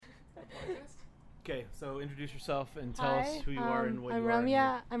Okay, so introduce yourself and tell us who you are and what I'm you Ramya,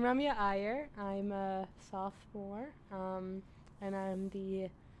 are. I'm Ramya Iyer. I'm a sophomore, and I'm the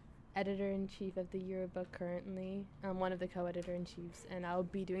editor-in-chief of the yearbook currently. I'm one of the co-editor-in-chiefs, and I'll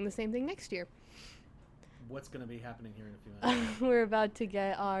be doing the same thing next year. What's going to be happening here in a few minutes? We're about to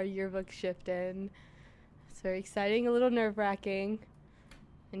get our yearbook shipped in. It's very exciting, a little nerve-wracking,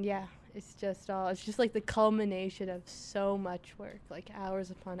 and yeah, it's just like the culmination of so much work, like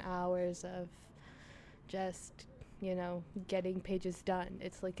hours upon hours of just, getting pages done.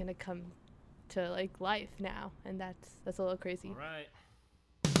 It's like gonna come to like life now, and that's a little crazy. All right.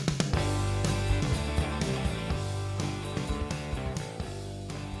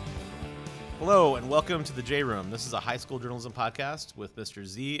 Hello and welcome to the J Room. This is a high school journalism podcast with Mr.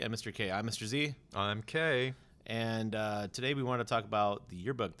 Z and Mr. K. I'm Mr. Z. I'm K. And today we want to talk about the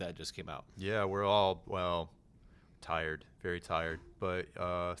yearbook that just came out. Yeah, we're all, tired, very tired. But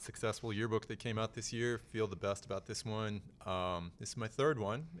successful yearbook that came out this year. Feel the best about this one. This is my third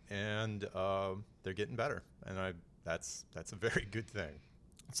one, and they're getting better. And that's a very good thing.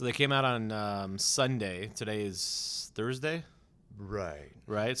 So they came out on Sunday. Today is Thursday?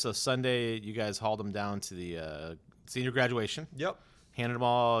 Right. So Sunday, you guys hauled them down to the senior graduation. Yep. Handed them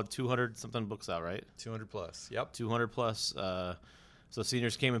all 200-something books out, right? 200 plus. Yep. 200 plus. So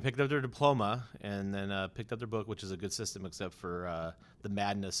seniors came and picked up their diploma and then picked up their book, which is a good system except for the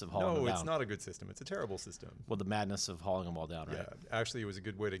madness of hauling them down. No, it's not a good system. It's a terrible system. Well, the madness of hauling them all down, right? Yeah. Actually, it was a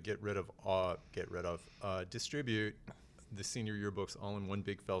good way to distribute the senior yearbooks all in one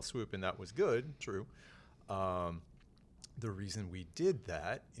big fell swoop, and that was good, true. The reason we did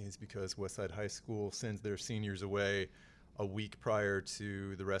that is because Westside High School sends their seniors away a week prior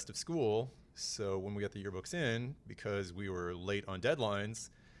to the rest of school. So when we got the yearbooks in, because we were late on deadlines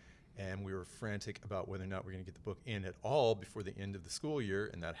and we were frantic about whether or not we're going to get the book in at all before the end of the school year,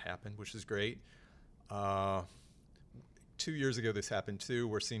 and that happened, which is great. 2 years ago, this happened too,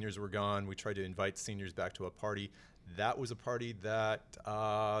 where seniors were gone. We tried to invite seniors back to a party. That was a party that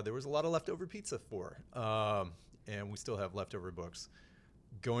there was a lot of leftover pizza for. And we still have leftover books.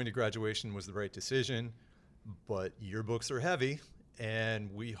 Going to graduation was the right decision, but yearbooks are heavy,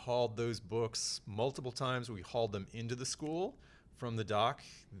 and we hauled those books multiple times. We hauled them into the school from the dock.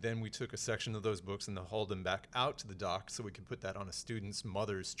 Then we took a section of those books and hauled them back out to the dock so we could put that on a student's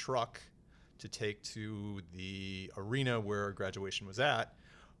mother's truck to take to the arena where our graduation was at,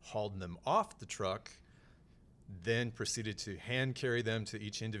 hauled them off the truck, then proceeded to hand carry them to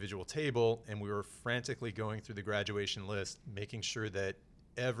each individual table, and we were frantically going through the graduation list, making sure that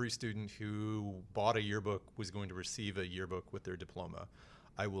every student who bought a yearbook was going to receive a yearbook with their diploma.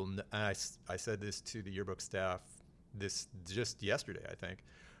 I said this to the yearbook staff this just yesterday, I think.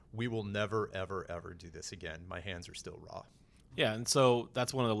 We will never, ever, ever do this again. My hands are still raw. Yeah, and so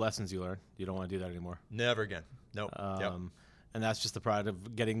that's one of the lessons you learned. You don't want to do that anymore. Never again. Nope. Yep. And that's just the pride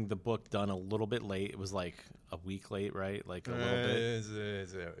of getting the book done a little bit late. It was like a week late, right? Like a little bit.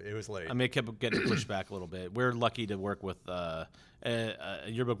 It was late. I mean, it kept getting pushed back a little bit. We're lucky to work with a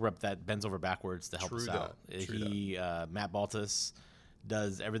yearbook rep that bends over backwards to help us out. Matt Baltus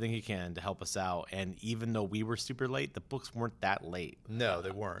does everything he can to help us out. And even though we were super late, the books weren't that late. No,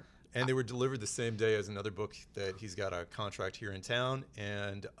 they weren't. And they were delivered the same day as another book that he's got a contract here in town.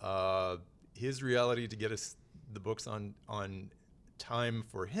 And his reality to get us the books on time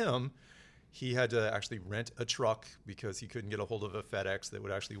for him, he had to actually rent a truck because he couldn't get a hold of a FedEx that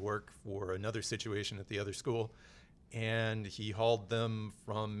would actually work for another situation at the other school. And he hauled them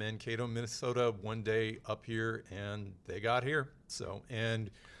from Mankato, Minnesota one day up here, and they got here. So,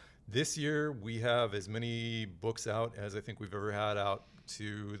 and this year we have as many books out as I think we've ever had out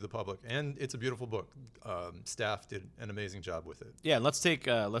to the public, and it's a beautiful book. Staff did an amazing job with it. Yeah, let's take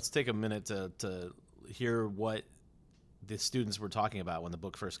a minute to hear what the students were talking about when the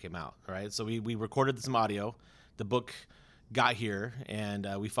book first came out. All right, so we recorded some audio. The book got here, and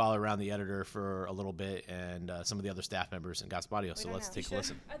we followed around the editor for a little bit, and some of the other staff members, and got some audio. So let's take a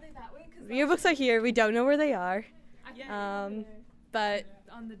listen. Are they that way? Yearbooks are here. We don't know where they are, but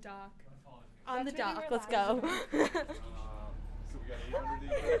on the dock. on the dock. Let's go. So we got 800 of these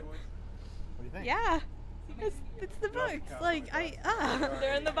bad boys? What do you think? Yeah. It's the books.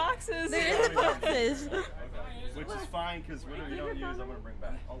 They're in the boxes. They're in the boxes. Which is fine, because whatever you don't use, I'm going to bring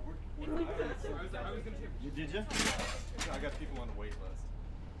back. Oh, Did you? I got people on the wait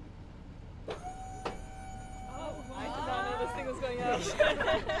list. Oh, I did not know this thing was going up.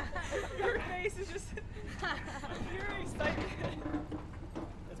 Your face is just pure excitement.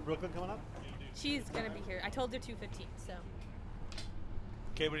 Is Brooklyn coming up? She's gonna be here. I told her 2:15. So.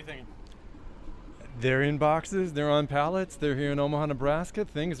 Okay, what are you thinking? They're in boxes. They're on pallets. They're here in Omaha, Nebraska.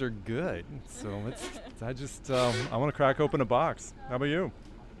 Things are good. So I want to crack open a box. How about you?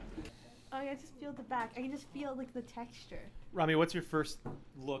 Oh, I just feel the back. I can just feel like the texture. Rami, what's your first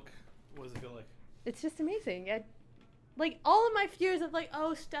look? What does it feel like? It's just amazing. Like all of my fears of like,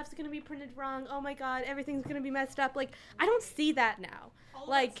 oh, stuff's gonna be printed wrong. Oh my God, everything's gonna be messed up. Like I don't see that now.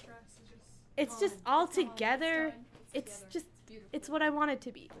 Like it's just all together. It's just it's what I want it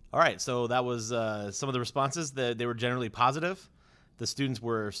to be. All right, so that was some of the responses. They were generally positive. The students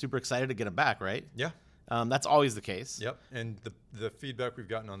were super excited to get them back, right? Yeah. That's always the case. Yep. And the feedback we've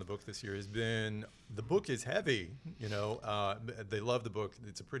gotten on the book this year has been the book is heavy. They love the book.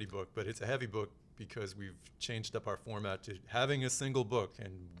 It's a pretty book, but it's a heavy book because we've changed up our format to having a single book.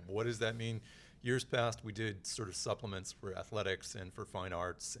 And what does that mean? Years past, we did sort of supplements for athletics and for fine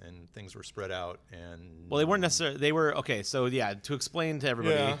arts, and things were spread out. And well, they weren't necessarily. They were okay. So yeah, to explain to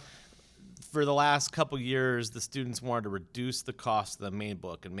everybody. Yeah. For the last couple years, the students wanted to reduce the cost of the main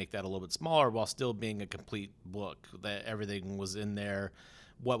book and make that a little bit smaller while still being a complete book, that everything was in there.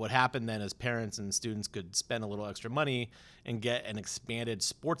 What would happen then is parents and students could spend a little extra money and get an expanded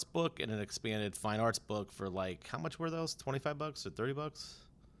sports book and an expanded fine arts book for like, how much were those? $25 or $30?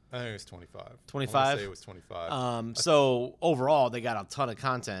 I think it was 25. 25? I want to say it was 25. So overall, they got a ton of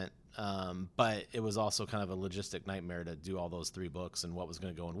content, but it was also kind of a logistic nightmare to do all those 3 books and what was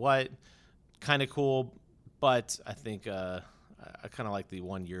going to go in what. Kind of cool, but I think I kind of like the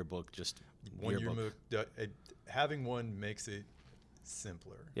 1 yearbook. Just one yearbook. Having one makes it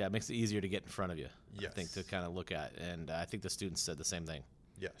simpler. Yeah, it makes it easier to get in front of you. Yes. I think to kind of look at, and I think the students said the same thing.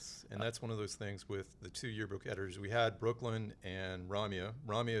 Yes, and that's one of those things with the 2 yearbook editors. We had Brooklyn and Ramia.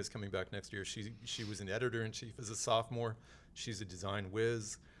 Ramia is coming back next year. She was an editor-in-chief as a sophomore. She's a design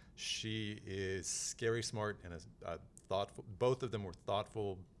whiz. She is scary smart and a thoughtful. Both of them were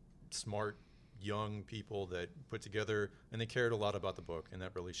thoughtful, smart, young people that put together, and they cared a lot about the book, and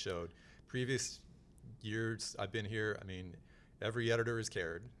that really showed. Previous years I've been here, I mean, every editor has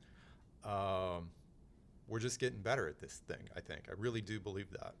cared. We're just getting better at this thing, I think. I really do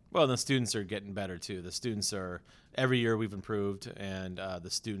believe that. Well, the students are getting better, too. The students are, every year we've improved, and the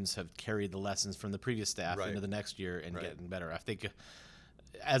students have carried the lessons from the previous staff Right. into the next year and Right. getting better. I think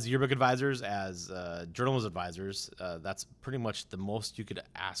as yearbook advisors, as journalism advisors, that's pretty much the most you could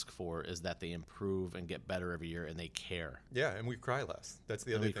ask for is that they improve and get better every year, and they care. Yeah, and we cry less. That's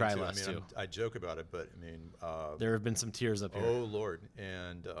the And other we thing, cry too. less, I mean, too. I joke about it, but I mean... There have been some tears up here oh, Lord.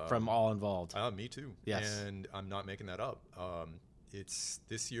 And from all involved. me too. Yes. And I'm not making that up. It's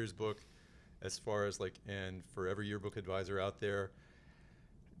this year's book, as far as like, and for every yearbook advisor out there,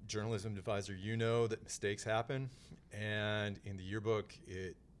 journalism advisor, you know that mistakes happen. And in the yearbook,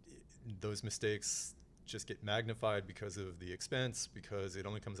 those mistakes just get magnified because of the expense, because it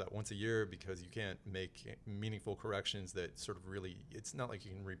only comes out once a year, because you can't make meaningful corrections that sort of really, it's not like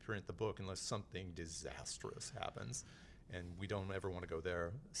you can reprint the book unless something disastrous happens. And we don't ever want to go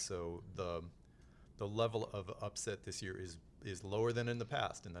there. So the level of upset this year is lower than in the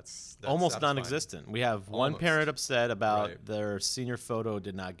past, and that's almost satisfying. non-existent. We have one Almost. parent upset about Right. their senior photo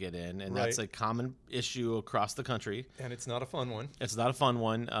did not get in, and that's Right. a common issue across the country. And it's not a fun one. It's not a fun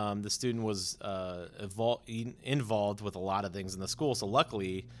one. The student was involved with a lot of things in the school, so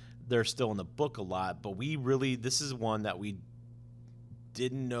luckily they're still in the book a lot. But this is one that we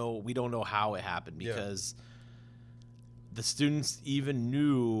didn't know. We don't know how it happened Yeah. because the students even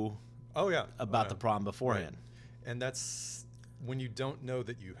knew Oh yeah, about the problem beforehand. And that's when you don't know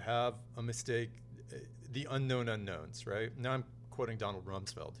that you have a mistake, the unknown unknowns, right? Now I'm quoting Donald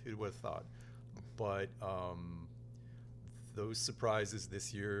Rumsfeld, who would have thought. But those surprises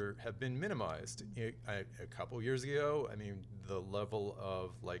this year have been minimized. A couple years ago, I mean, the level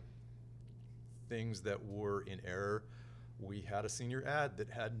of like things that were in error, we had a senior ad that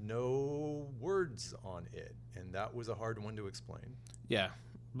had no words on it, and that was a hard one to explain. Yeah.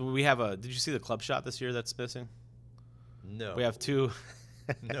 We have did you see the club shot this year that's missing? No. We have 2.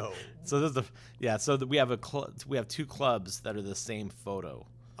 No. So this is we have we have 2 clubs that are the same photo.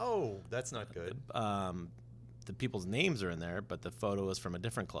 Oh, that's not good. The people's names are in there, but the photo is from a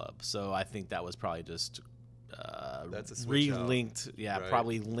different club. So I think that was probably just That's a switch out. relinked. Yeah, Right.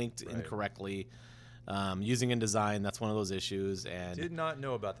 probably linked Right. incorrectly. Using InDesign, that's one of those issues, Did not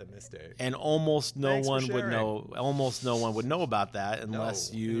know about that mistake. and almost no Thanks for one would sharing. know. Almost no one would know about that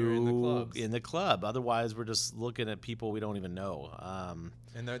unless No, you're you're in the clubs. Otherwise, we're just looking at people we don't even know.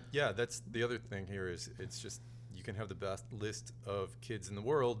 And that's the other thing here is it's just you can have the best list of kids in the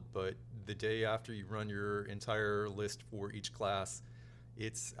world, but the day after you run your entire list for each class,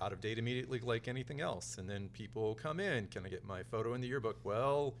 it's out of date immediately like anything else. And then people come in, can I get my photo in the yearbook?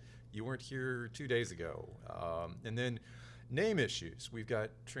 Well, you weren't here 2 days ago. And then name issues. We've got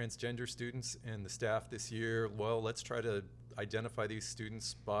transgender students and the staff this year. Well, let's try to identify these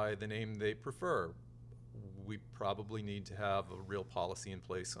students by the name they prefer. We probably need to have a real policy in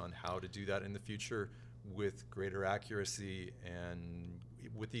place on how to do that in the future with greater accuracy and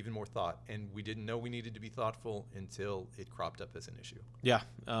with even more thought. And we didn't know we needed to be thoughtful until it cropped up as an issue. Yeah,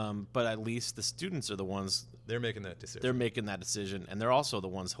 but at least the students are the ones. They're making that decision. They're making that decision, and they're also the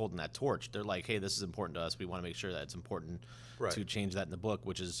ones holding that torch. They're like, hey, this is important to us. We want to make sure that it's important to change that in the book,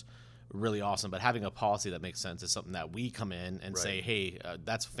 which is really awesome. But having a policy that makes sense is something that we come in and say, hey,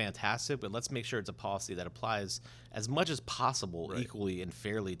 that's fantastic, but let's make sure it's a policy that applies as much as possible equally and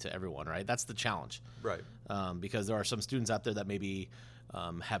fairly to everyone, right? That's the challenge. Right. Because there are some students out there that maybe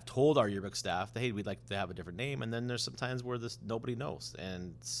have told our yearbook staff that, hey, we'd like to have a different name, and then there's some times where nobody knows.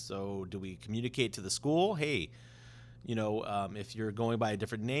 And so do we communicate to the school, hey, you know, if you're going by a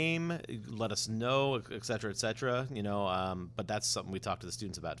different name, let us know, et cetera, you know, but that's something we talk to the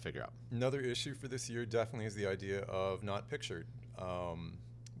students about to figure out. Another issue for this year definitely is the idea of not pictured.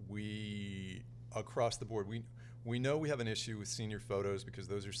 We, across the board, we know we have an issue with senior photos because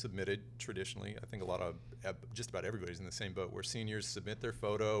those are submitted traditionally. I think just about everybody's in the same boat where seniors submit their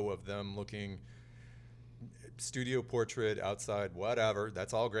photo of them looking studio portrait, outside, whatever.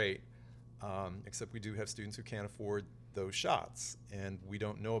 That's all great. Except we do have students who can't afford those shots, and we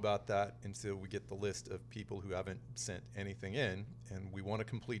don't know about that until we get the list of people who haven't sent anything in, and we want a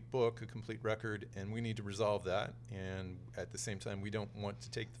complete book, a complete record, and we need to resolve that. And at the same time, we don't want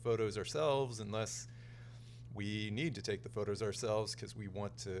to take the photos ourselves unless we need to take the photos ourselves because we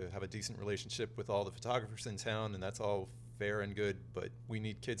want to have a decent relationship with all the photographers in town, and that's all fair and good, but we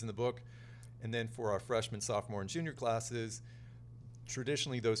need kids in the book. And then for our freshman, sophomore, and junior classes,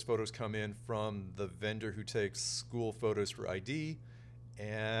 traditionally, those photos come in from the vendor who takes school photos for ID,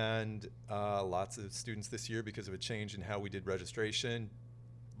 and lots of students this year, because of a change in how we did registration,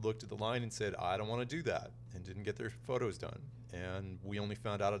 looked at the line and said, I don't want to do that, and didn't get their photos done. And we only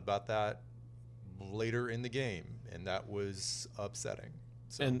found out about that later in the game, and that was upsetting.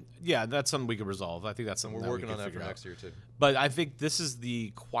 So, and yeah, that's something we could resolve. I think that's something we're that working we on can that for figure next out. year too. But I think this is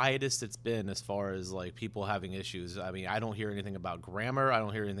the quietest it's been as far as like people having issues. I mean, I don't hear anything about grammar. I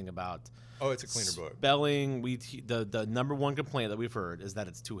don't hear anything about it's a cleaner book. Spelling. The number one complaint that we've heard is that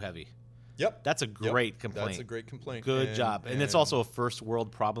it's too heavy. Yep. That's a great complaint. That's a great complaint. Good job. And it's also a first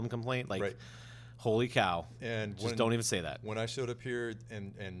world problem complaint. Like, holy cow. And just don't even say that. When I showed up here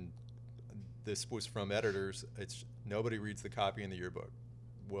and this was from editors, it's nobody reads the copy in the yearbook.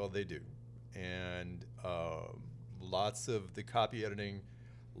 Well, they do. And lots of the copy editing,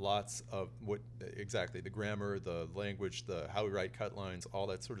 lots of the grammar, the language, the how we write cut lines, all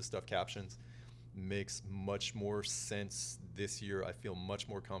that sort of stuff, captions, makes much more sense this year. I feel much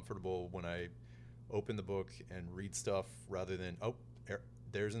more comfortable when I open the book and read stuff rather than,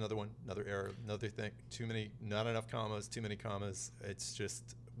 there's another one, another error, another thing, not enough commas, too many commas. It's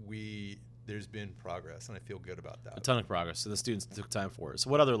just, there's been progress, and I feel good about that. A ton of progress. So the students took time for it. So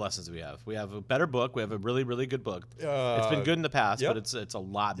what other lessons do we have? We have a better book. We have a really, really good book. It's been good in the past, but it's a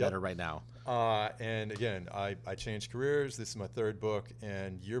lot better right now. And again, I changed careers. This is my third book,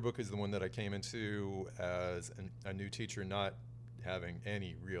 and yearbook is the one that I came into as a new teacher, not having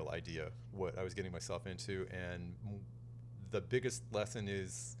any real idea what I was getting myself into. And the biggest lesson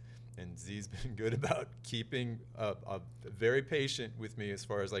is, and Z's been good about keeping very patient with me as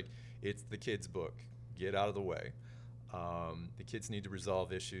far as like, it's the kids' book. Get out of the way. The kids need to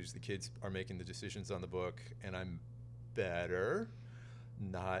resolve issues. The kids are making the decisions on the book, and I'm better.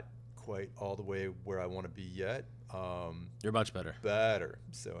 Not quite all the way where I want to be yet. You're much better. Better.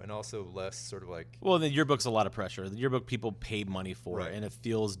 So, and also less sort of like. Well, the yearbook's a lot of pressure. The yearbook people pay money for, and it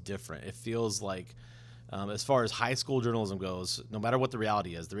feels different. It feels like, as far as high school journalism goes, no matter what the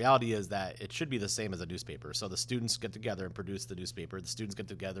reality is that it should be the same as a newspaper. So the students get together and produce the newspaper. The students get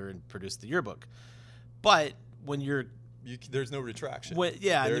together and produce the yearbook. But when there's no retraction. When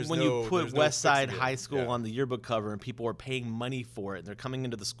you put West Side High School on the yearbook cover and people are paying money for it and they're coming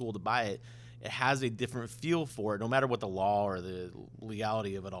into the school to buy it, it has a different feel for it, no matter what the law or the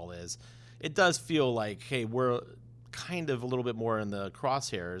legality of it all is. It does feel like, hey, we're kind of a little bit more in the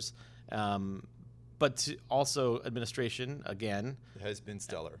crosshairs. But also administration, again, has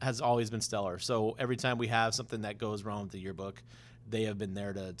always been stellar. So every time we have something that goes wrong with the yearbook, they have been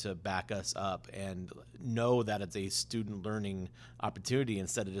there to back us up and know that it's a student learning opportunity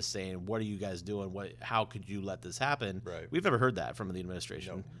instead of just saying, what are you guys doing? How could you let this happen? Right. We've never heard that from the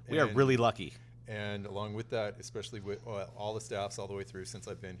administration. No. We are really lucky. And along with that, especially with all the staffs all the way through since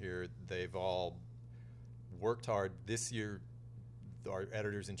I've been here, they've all worked hard. This year, our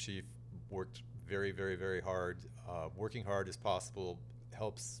editors-in-chief worked very, very, very hard. Working hard as possible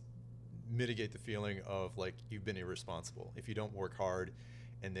helps mitigate the feeling of like you've been irresponsible. If you don't work hard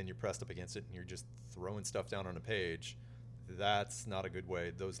and then you're pressed up against it and you're just throwing stuff down on a page, that's not a good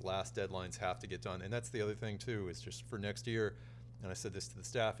way. Those last deadlines have to get done. And that's the other thing too, is just for next year, and I said this to the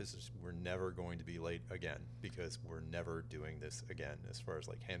staff, is just, we're never going to be late again, because we're never doing this again as far as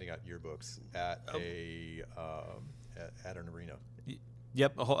like handing out yearbooks at at an arena.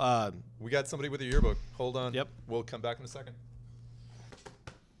 Yep. We got somebody with a yearbook. Hold on. Yep. We'll come back in a second.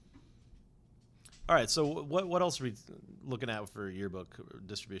 All right. So what else are we looking at for yearbook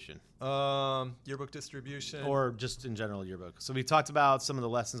distribution? Yearbook distribution. Or just in general yearbook. So we talked about some of the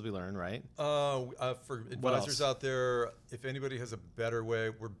lessons we learned, right? For advisors else? out there, if anybody has a better way,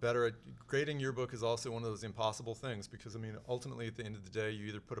 we're better at grading yearbook is also one of those impossible things, because I mean, ultimately at the end of the day, you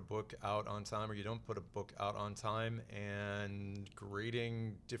either put a book out on time or you don't put a book out on time, and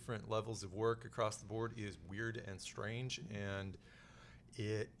grading different levels of work across the board is weird and strange, and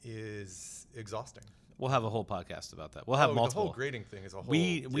it is exhausting. We'll have a whole podcast about that. We'll have multiple. The whole grading thing is a whole.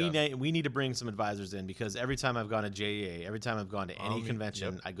 We need to bring some advisors in, because every time I've gone to JEA, every time I've gone to any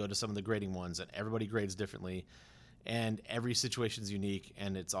convention, yep. I go to some of the grading ones, and everybody grades differently, and every situation is unique,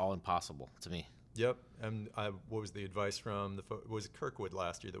 and it's all impossible to me. Yep. And what was the advice from was it Kirkwood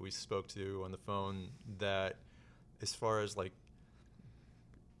last year that we spoke to on the phone, that as far as like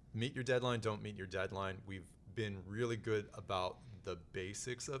meet your deadline, don't meet your deadline, we've been really good about the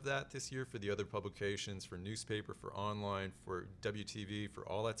basics of that this year for the other publications, for newspaper, for online, for WTV, for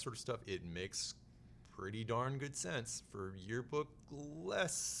all that sort of stuff. It makes pretty darn good sense. For yearbook,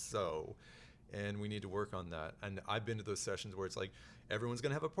 less so. And we need to work on that. And I've been to those sessions where it's like everyone's going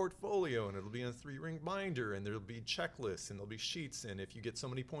to have a portfolio, and it'll be in a 3-ring binder, and there'll be checklists, and there'll be sheets, and if you get so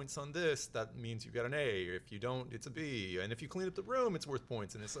many points on this, that means you got an A. If you don't, it's a B. And if you clean up the room, it's worth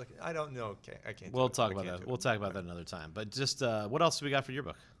points. And it's like, I don't know. I can't. We'll talk about that. We'll talk about that another time. But just what else do we got for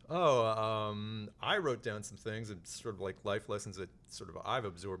yearbook? I wrote down some things, and sort of like life lessons that sort of I've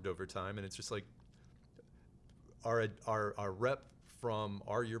absorbed over time, and it's just like our rep from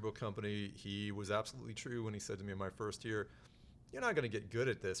our yearbook company, he was absolutely true when he said to me in my first year, you're not going to get good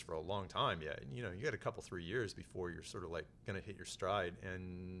at this for a long time yet. You know, you got a couple, 3 years before you're sort of like going to hit your stride.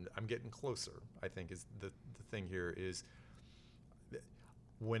 And I'm getting closer, I think, is the thing here is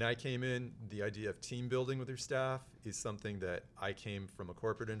when I came in, the idea of team building with your staff is something that I came from a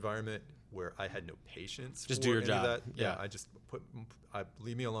corporate environment where I had no patience. Just for do your any job. of that. Yeah. I just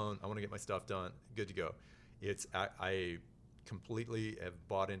leave me alone. I want to get my stuff done. Good to go. I completely have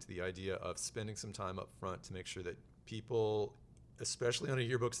bought into the idea of spending some time up front to make sure that people, especially on a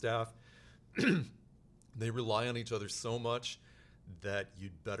yearbook staff, they rely on each other so much that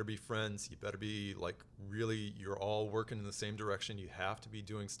you'd better be friends. You better be like really, you're all working in the same direction. You have to be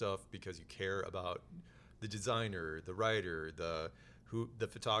doing stuff because you care about the designer, the writer, the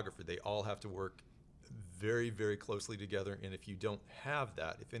photographer. They all have to work very, very closely together. And if you don't have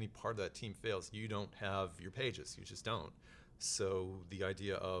that, if any part of that team fails, you don't have your pages. You just don't. So the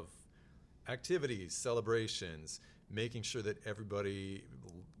idea of activities, celebrations, making sure that everybody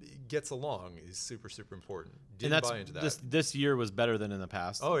gets along is super, super important. Didn't buy into that. This year was better than in the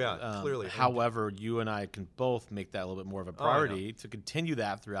past. Oh, yeah, clearly. However, you and I can both make that a little bit more of a priority to continue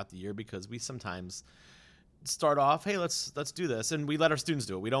that throughout the year, because we sometimes start off, hey, let's do this, and we let our students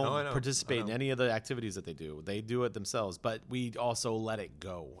do it. We don't participate in any of the activities that they do. They do it themselves, but we also let it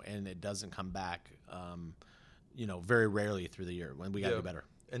go, and it doesn't come back very rarely through the year when we got to do better.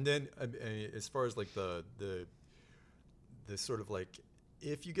 And then as far as like the sort of like,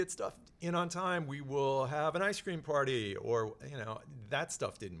 if you get stuff in on time, we will have an ice cream party, or that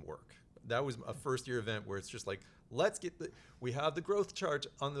stuff didn't work. That was a first year event where it's just like, we have the growth chart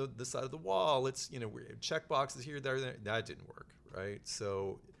on the side of the wall. Let's, check boxes here, there. That didn't work, right?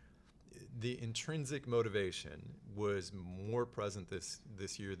 So the intrinsic motivation was more present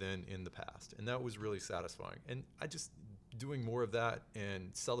this year than in the past. And that was really satisfying. And I just doing more of that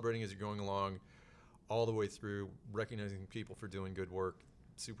and celebrating as you're going along all the way through, recognizing people for doing good work,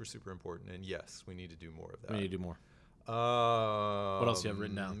 super, super important. And yes, we need to do more of that. We need to do more. What else do you have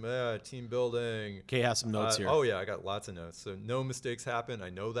written down? Team building. Kay has some notes here. Oh yeah, I got lots of notes. So no mistakes happen. I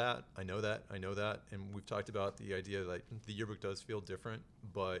know that. And we've talked about the idea that the yearbook does feel different,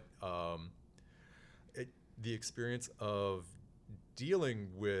 but the experience of dealing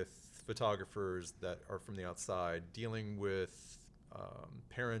with photographers that are from the outside, dealing with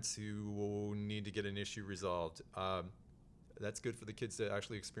parents who need to get an issue resolved. That's good for the kids to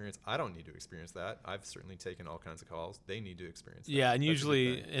actually experience. I don't need to experience that. I've certainly taken all kinds of calls. They need to experience that. Yeah, and That's a good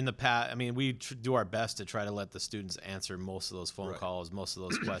usually thing. in the past, I mean, we do our best to try to let the students answer most of those phone Right. calls, most of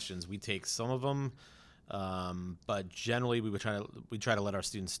those questions. We take some of them, but generally we try to let our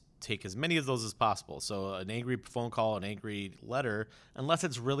students take as many of those as possible. So an angry phone call, an angry letter, unless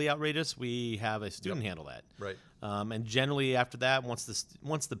it's really outrageous, we have a student handle that. Right. And generally after that, once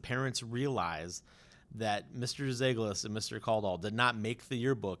the parents realize that Mr. Zeglis and Mr. Caldall did not make the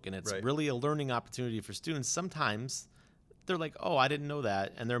yearbook, and it's Right. really a learning opportunity for students, sometimes they're like, oh, I didn't know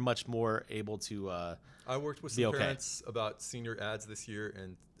that, and they're much more able to I worked with be some okay. parents about senior ads this year,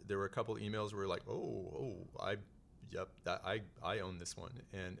 and there were a couple of emails where like, I own this one.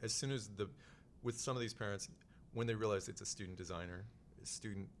 And as soon as with some of these parents, when they realize it's a student designer,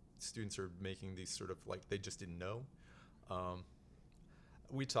 students are making these sort of like they just didn't know.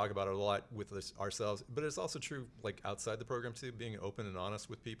 We talk about it a lot with this ourselves, but it's also true like outside the program too. Being open and honest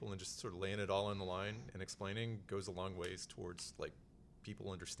with people and just sort of laying it all on the line and explaining goes a long ways towards like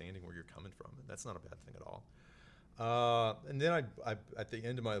people understanding where you're coming from. And that's not a bad thing at all. And then I at the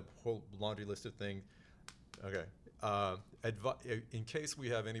end of my whole laundry list of things, okay, in case we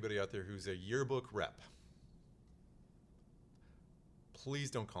have anybody out there who's a yearbook rep, please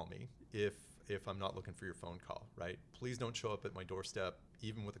don't call me if I'm not looking for your phone call, right? Please don't show up at my doorstep,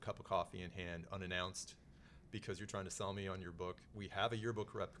 even with a cup of coffee in hand, unannounced, because you're trying to sell me on your book. We have a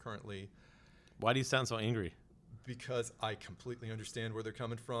yearbook rep currently. Why do you sound so angry? Because I completely understand where they're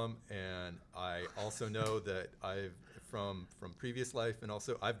coming from, and I also know that I've from previous life, and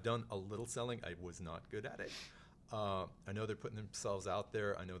also I've done a little selling. I was not good at it. I know they're putting themselves out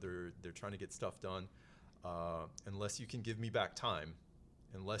there. I know they're trying to get stuff done. Unless you can give me back time,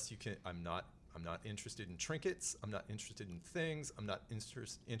 unless you can, I'm not interested in trinkets. I'm not interested in things. I'm not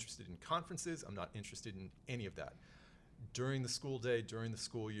interested in conferences. I'm not interested in any of that. During the school day, during the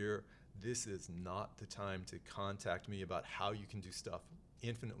school year, this is not the time to contact me about how you can do stuff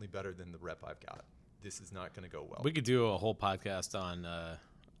infinitely better than the rep I've got. This is not going to go well. We could do a whole podcast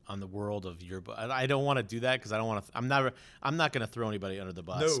on the world of yearbook. I don't want to do that because I don't want to. I'm not going to throw anybody under the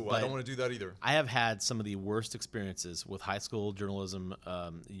bus. No, but I don't want to do that either. I have had some of the worst experiences with high school journalism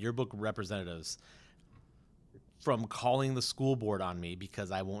yearbook representatives from calling the school board on me because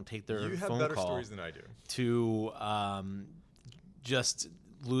I won't take their You have phone better call stories than I do. to just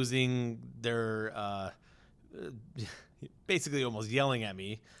losing their basically almost yelling at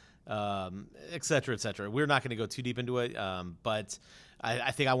me, et cetera, et cetera. We're not going to go too deep into it, but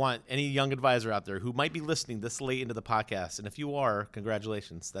I think I want any young advisor out there who might be listening this late into the podcast, and if you are,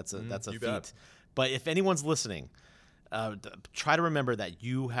 congratulations. That's a you feat. bet. But if anyone's listening, try to remember that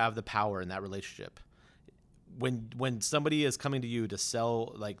you have the power in that relationship. When somebody is coming to you to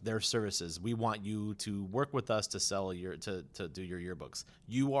sell like their services, we want you to work with us to sell to do your yearbooks.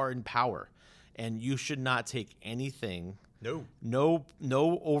 You are in power, and you should not take anything. No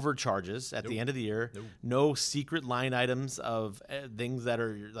overcharges at the end of the year. No secret line items of things that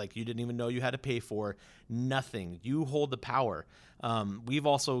are like you didn't even know you had to pay for. Nothing. You hold the power. We've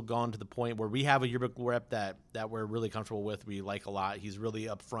also gone to the point where we have a yearbook rep that we're really comfortable with. We like a lot. He's really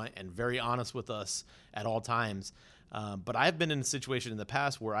upfront and very honest with us at all times. But I've been in a situation in the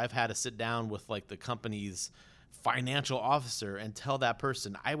past where I've had to sit down with like the company's financial officer and tell that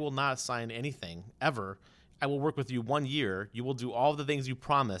person, I will not sign anything ever. I will work with you 1 year. You will do all the things you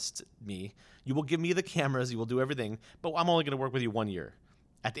promised me. You will give me the cameras. You will do everything. But I'm only going to work with you 1 year.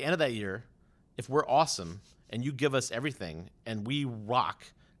 At the end of that year, if we're awesome and you give us everything and we rock,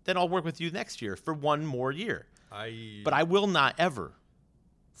 then I'll work with you next year for 1 more year. But I will not ever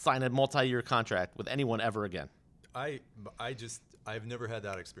sign a multi-year contract with anyone ever again. I've never had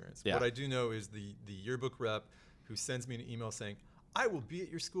that experience. Yeah. What I do know is the yearbook rep who sends me an email saying, I will be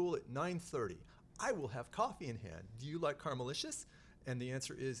at your school at 9:30. I will have coffee in hand. Do you like Caramelicious? And the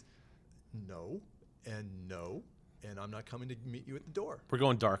answer is no, and I'm not coming to meet you at the door. We're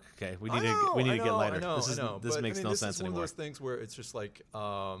going dark, okay? We need to get lighter. This makes no sense anymore. This is one of those things where it's just like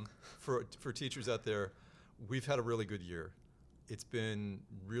for teachers out there, we've had a really good year. It's been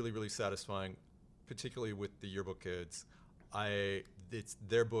really, really satisfying, particularly with the yearbook kids.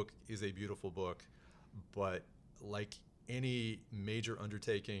 Their book is a beautiful book, but like any major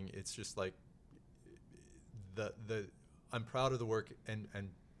undertaking, it's just like I'm proud of the work, and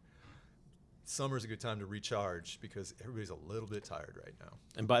summer's a good time to recharge because everybody's a little bit tired right now.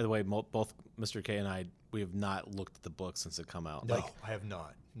 And by the way, both Mr. K and I, we have not looked at the book since it come out. No, I have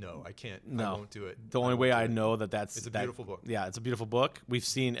not. No, I can't. No. I won't do it. The only way I know that's it's a beautiful book. Yeah, it's a beautiful book. We've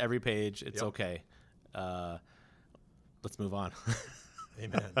seen every page. It's Yep. okay. Let's move on.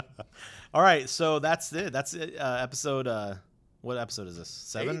 Amen. All right, so that's it. That's it. Episode What episode is this?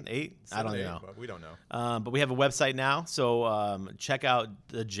 7, 8? I 7, don't 8, even know. but we don't know. But we have a website now, so check out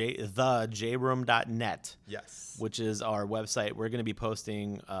thejroom.net, Yes. which is our website. We're going to be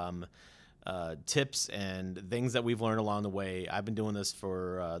posting tips and things that we've learned along the way. I've been doing this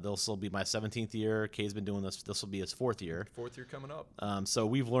for this will be my 17th year. Kay's been doing this. This will be his 4th year. 4th year coming up. So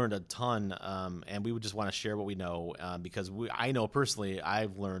we've learned a ton, and we would just want to share what we know because I know personally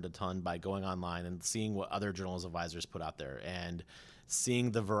I've learned a ton by going online and seeing what other journalism advisors put out there, and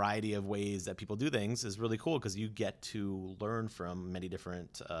seeing the variety of ways that people do things is really cool because you get to learn from many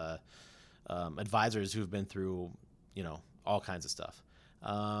different advisors who've been through, all kinds of stuff.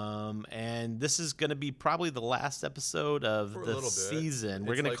 And this is going to be probably the last episode of For a the little bit. season.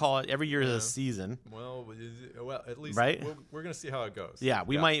 We're It's going to like- call it every year is yeah. a season. Well, at least Right? we're going to see how it goes. Yeah,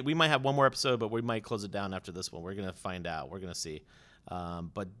 we might have one more episode, but we might close it down after this one. We're going to find out. We're going to see.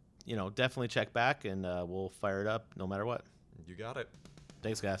 But definitely check back, and we'll fire it up no matter what. You got it.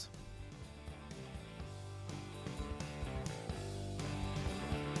 Thanks, guys.